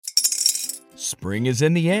Spring is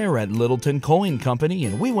in the air at Littleton Coin Company,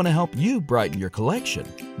 and we want to help you brighten your collection.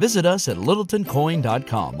 Visit us at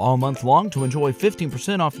littletoncoin.com all month long to enjoy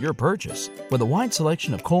 15% off your purchase. With a wide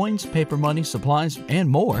selection of coins, paper money, supplies, and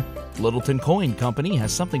more, Littleton Coin Company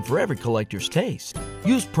has something for every collector's taste.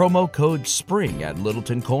 Use promo code SPRING at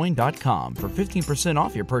littletoncoin.com for 15%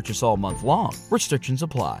 off your purchase all month long. Restrictions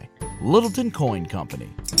apply. Littleton Coin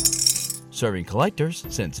Company. Serving collectors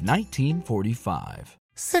since 1945.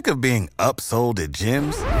 Sick of being upsold at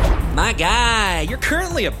gyms? My guy, you're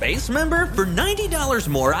currently a base member? For $90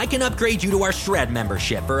 more, I can upgrade you to our Shred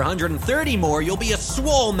membership. For $130 more, you'll be a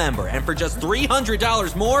Swole member. And for just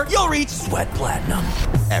 $300 more, you'll reach Sweat Platinum.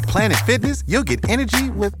 At Planet Fitness, you'll get energy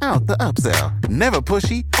without the upsell. Never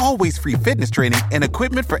pushy, always free fitness training and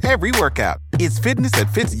equipment for every workout. It's fitness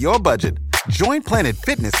that fits your budget. Join Planet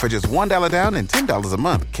Fitness for just $1 down and $10 a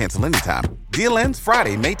month. Cancel anytime. Deal ends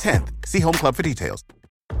Friday, May 10th. See Home Club for details.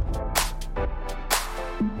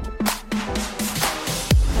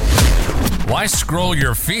 Why scroll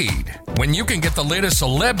your feed when you can get the latest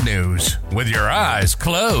celeb news with your eyes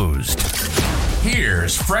closed?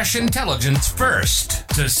 Here's fresh intelligence first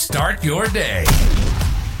to start your day.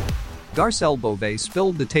 Garcelle Beauvais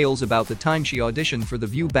spilled the tales about the time she auditioned for The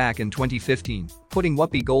View back in 2015, putting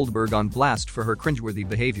Whoopi Goldberg on blast for her cringeworthy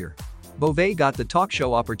behavior. Beauvais got the talk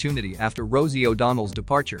show opportunity after Rosie O'Donnell's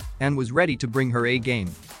departure and was ready to bring her A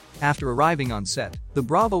game. After arriving on set, the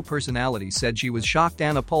Bravo personality said she was shocked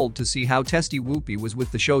and appalled to see how testy Whoopi was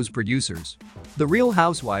with the show's producers. The Real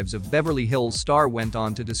Housewives of Beverly Hills star went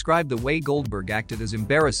on to describe the way Goldberg acted as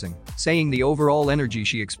embarrassing, saying the overall energy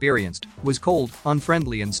she experienced was cold,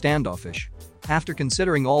 unfriendly and standoffish. After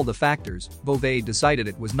considering all the factors, Beauvais decided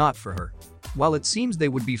it was not for her. While it seems they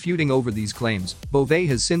would be feuding over these claims, Beauvais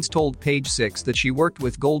has since told Page Six that she worked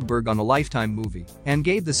with Goldberg on a Lifetime movie and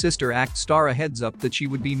gave the Sister Act star a heads up that she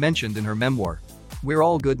would be mentioned in her memoir. "We're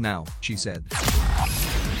all good now," she said.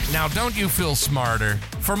 Now don't you feel smarter?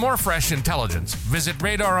 For more fresh intelligence, visit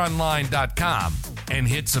radaronline.com and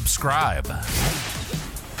hit subscribe.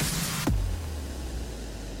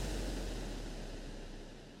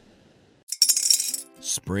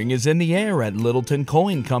 Spring is in the air at Littleton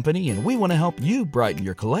Coin Company, and we want to help you brighten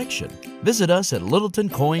your collection. Visit us at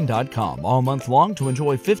littletoncoin.com all month long to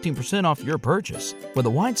enjoy 15% off your purchase. With a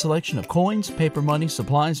wide selection of coins, paper money,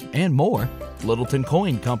 supplies, and more, Littleton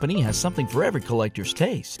Coin Company has something for every collector's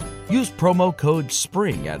taste. Use promo code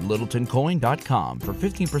SPRING at littletoncoin.com for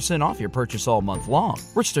 15% off your purchase all month long.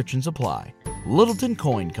 Restrictions apply. Littleton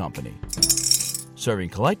Coin Company. Serving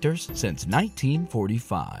collectors since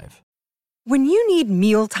 1945. When you need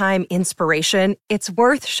mealtime inspiration, it's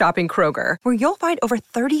worth shopping Kroger, where you'll find over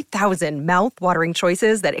 30,000 mouth-watering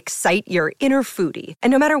choices that excite your inner foodie. And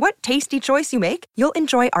no matter what tasty choice you make, you'll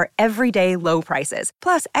enjoy our everyday low prices,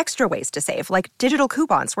 plus extra ways to save, like digital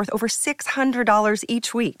coupons worth over $600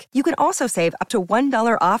 each week. You can also save up to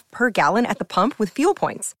 $1 off per gallon at the pump with fuel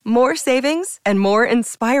points. More savings and more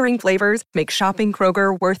inspiring flavors make shopping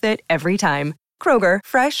Kroger worth it every time. Kroger,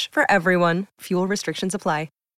 fresh for everyone. Fuel restrictions apply.